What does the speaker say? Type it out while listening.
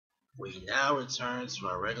We now return to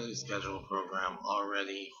our regularly scheduled program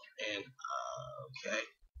already in, okay.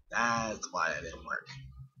 That's why that didn't work.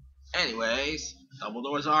 Anyways,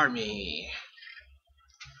 Dumbledore's Army.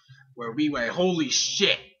 Where we went, holy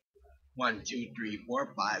shit! 1, 2, 3,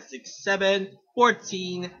 4, 5, 6, 7,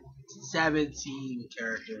 14, 17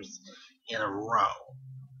 characters in a row.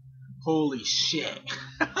 Holy shit.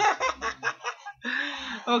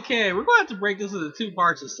 Okay, we're going to have to break this into 2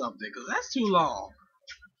 parts or something, because that's too long.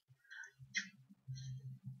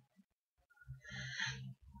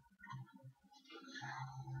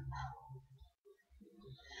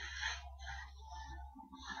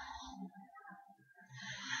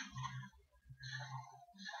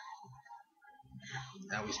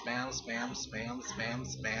 Now we spam.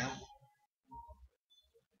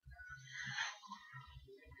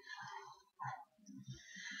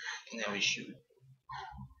 And then we shoot.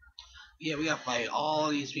 Yeah, we gotta fight all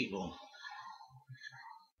these people.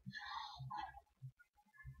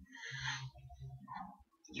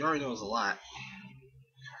 You already knows a lot.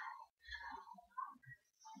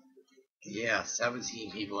 Yeah,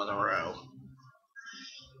 17 people in a row.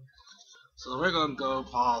 So we're gonna go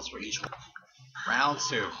pause for each one. Round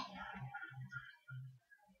 2.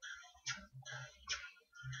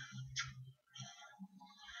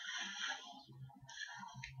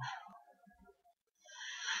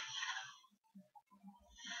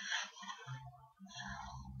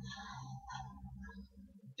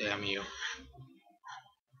 Damn you.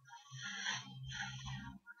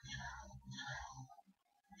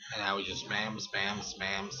 And now we just spam.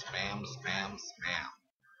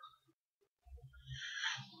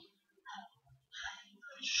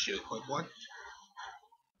 Shoot a quick one.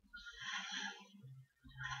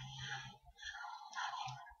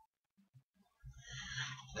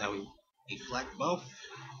 Now we deflect both.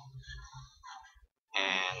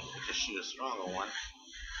 And we just shoot a stronger one.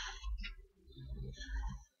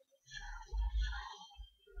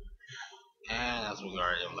 And that's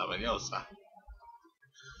Wingardium Leviosa.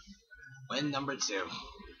 Win number 2.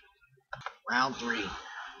 Round 3.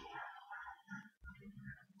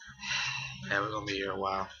 Yeah, we're gonna be here a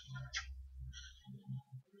while.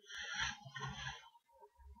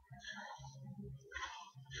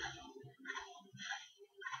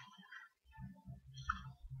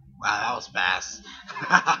 Wow, that was fast.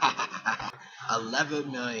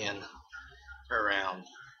 11 million per round.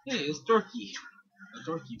 Hey, it's Dorky. A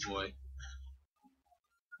Dorky boy.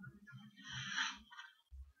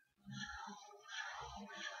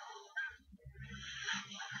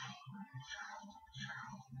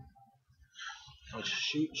 Oh,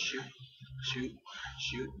 shoot.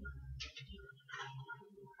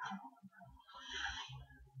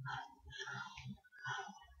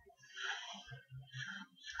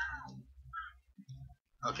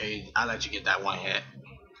 Okay, I'll let you get that one hit.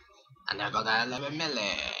 And there go that 11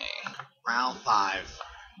 million. Round 5.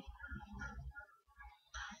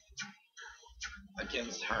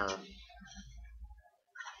 Against her.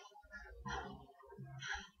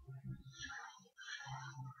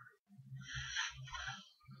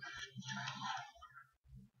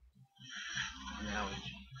 Now we...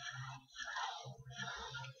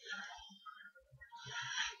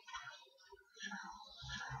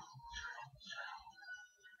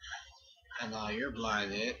 And now you're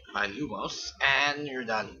blinded by Lumos, and you're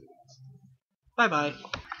done. Bye bye.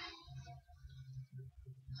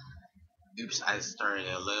 Oops, I started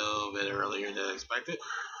a little bit earlier than expected.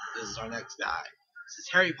 This is our next guy. This is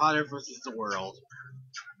Harry Potter versus the world.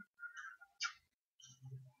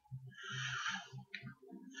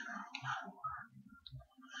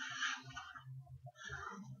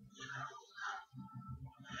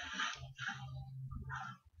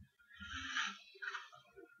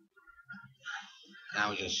 Now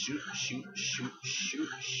we just shoot,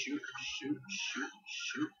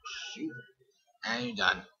 and you're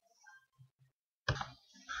done.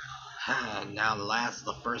 Now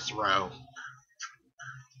the first row.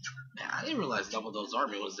 Man, I didn't realize Dumbledore's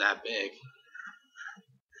army was that big.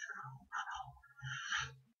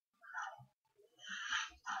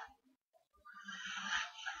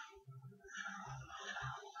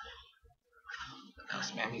 Now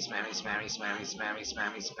spammy.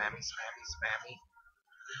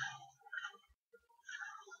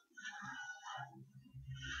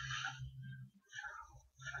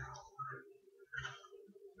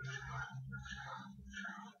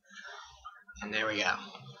 And there we go.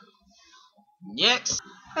 Next!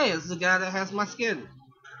 Hey, this is the guy that has my skin.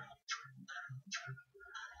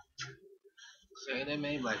 Say they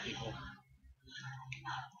made black people.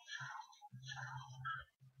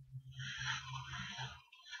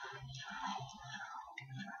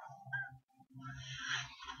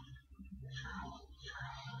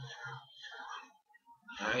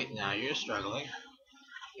 Alright, now you're struggling.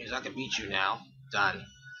 Because I can beat you now. Done.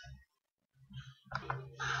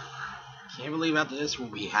 Can't believe after this we'll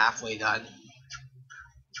be halfway done.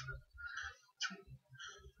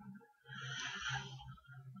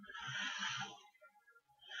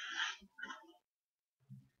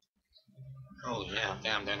 Oh yeah,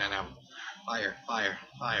 damn. Fire, fire,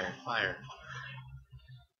 fire, fire.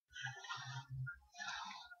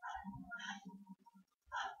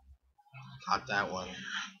 Caught that one.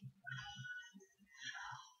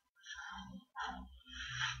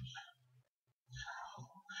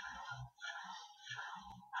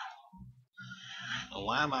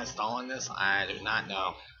 Why am I stalling this? I do not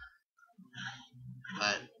know.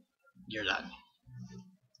 But you're done.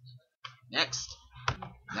 Next.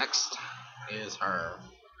 Next is her.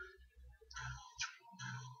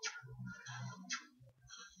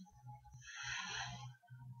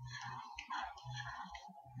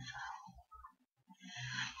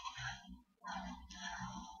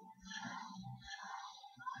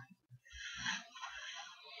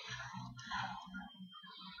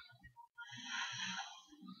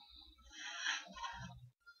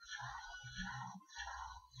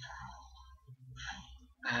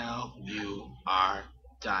 Now you are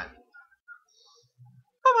done.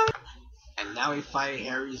 Bye bye. And now we fight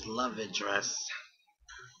Harry's love interest.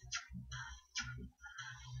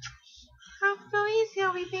 Oh, go easy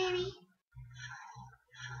on me, baby.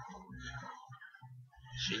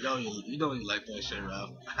 She know you know you like that shit,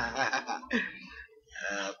 rough.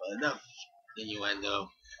 But enough innuendo.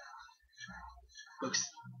 Books,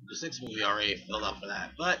 the sixth movie already filled up for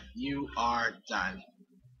that, but you are done.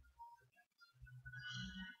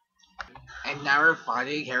 And now we're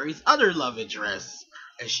finding Harry's other love interest,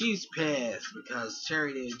 and she's pissed because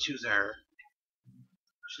Harry didn't choose her.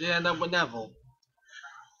 She didn't end up with Neville.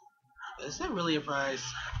 Is that really a prize?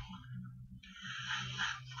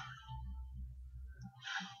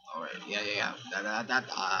 Alright, yeah. Da da da da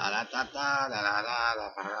da da da da da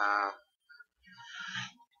da.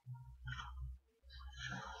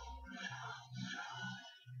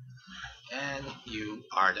 And you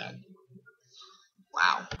are done.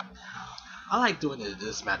 Wow. I like doing it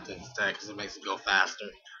this method instead because it makes it go faster.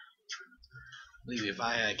 Believe me, if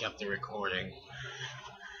I had kept the recording.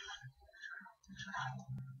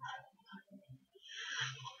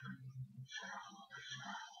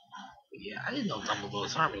 But yeah, I didn't know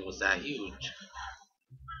Dumbledore's army was that huge.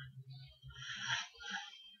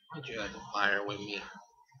 Why'd you have to fire with me?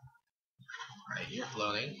 Alright, you're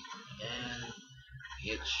floating. And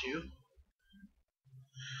hit you.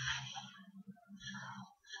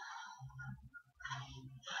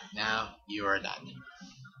 Now you are done.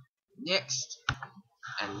 Next.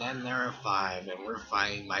 And then there are 5, and we're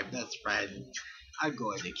fighting my best friend. I'm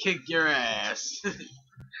going to kick your ass. I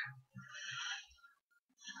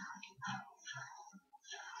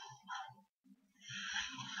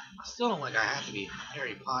still don't like I have to be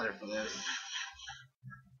Harry Potter for this.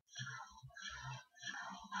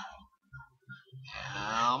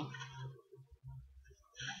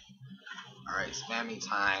 Alright, spamming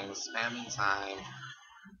time.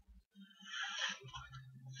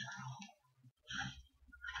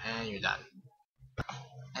 And you're done.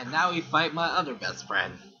 And now we fight my other best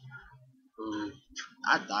friend, who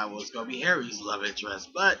I thought was going to be Harry's love interest,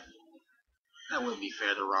 but that wouldn't be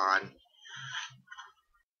fair to Ron.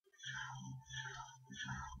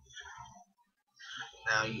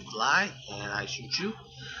 Now you fly, and I shoot you.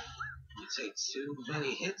 You take too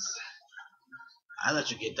many hits. I let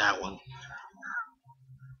you get that one.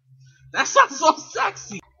 That sounds so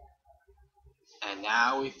sexy! And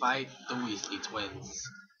now we fight the Weasley twins.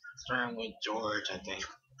 Starting with George, I think.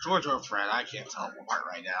 George or Fred, I can't tell them apart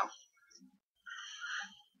right now.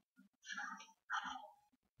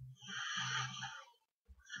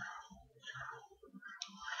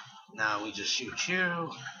 Now we just shoot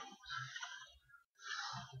you.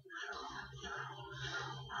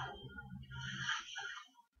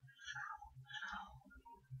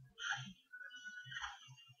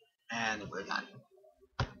 And we're done.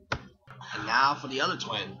 And now for the other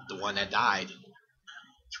twin, the one that died.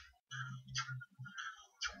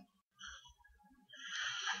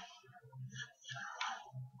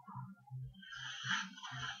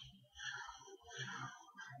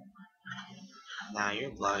 Now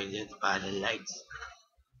you're blinded by the lights.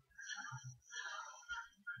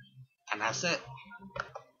 And that's it.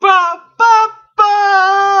 Ba ba ba!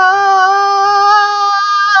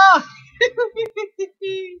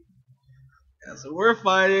 Yeah, so we're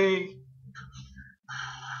fighting.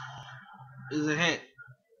 This is a hint.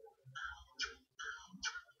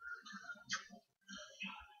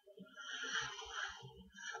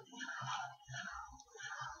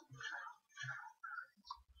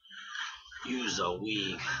 You's a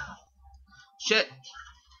weak. Shit!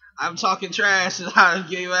 I'm talking trash and I'm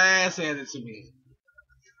getting my ass handed to me.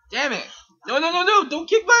 Damn it! No, no, no, no! Don't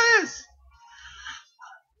kick my ass!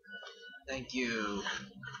 Thank you.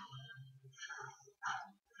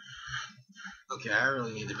 Okay, I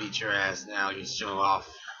really need to beat your ass now, you show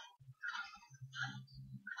off.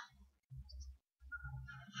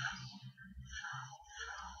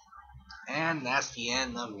 And that's the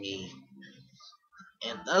end of me.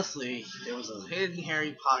 And thusly, there was a hidden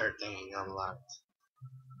Harry Potter thing unlocked.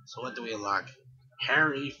 So what do we unlock?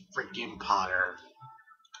 Harry freaking Potter.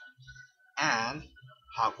 And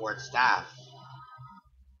Hogwarts staff.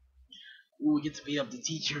 Ooh, we get to beat up the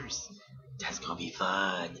teachers. That's gonna be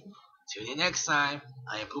fun. Tune in next time.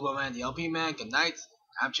 I am Poopa Man, the LP Man. Good night.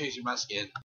 I'm changing my skin.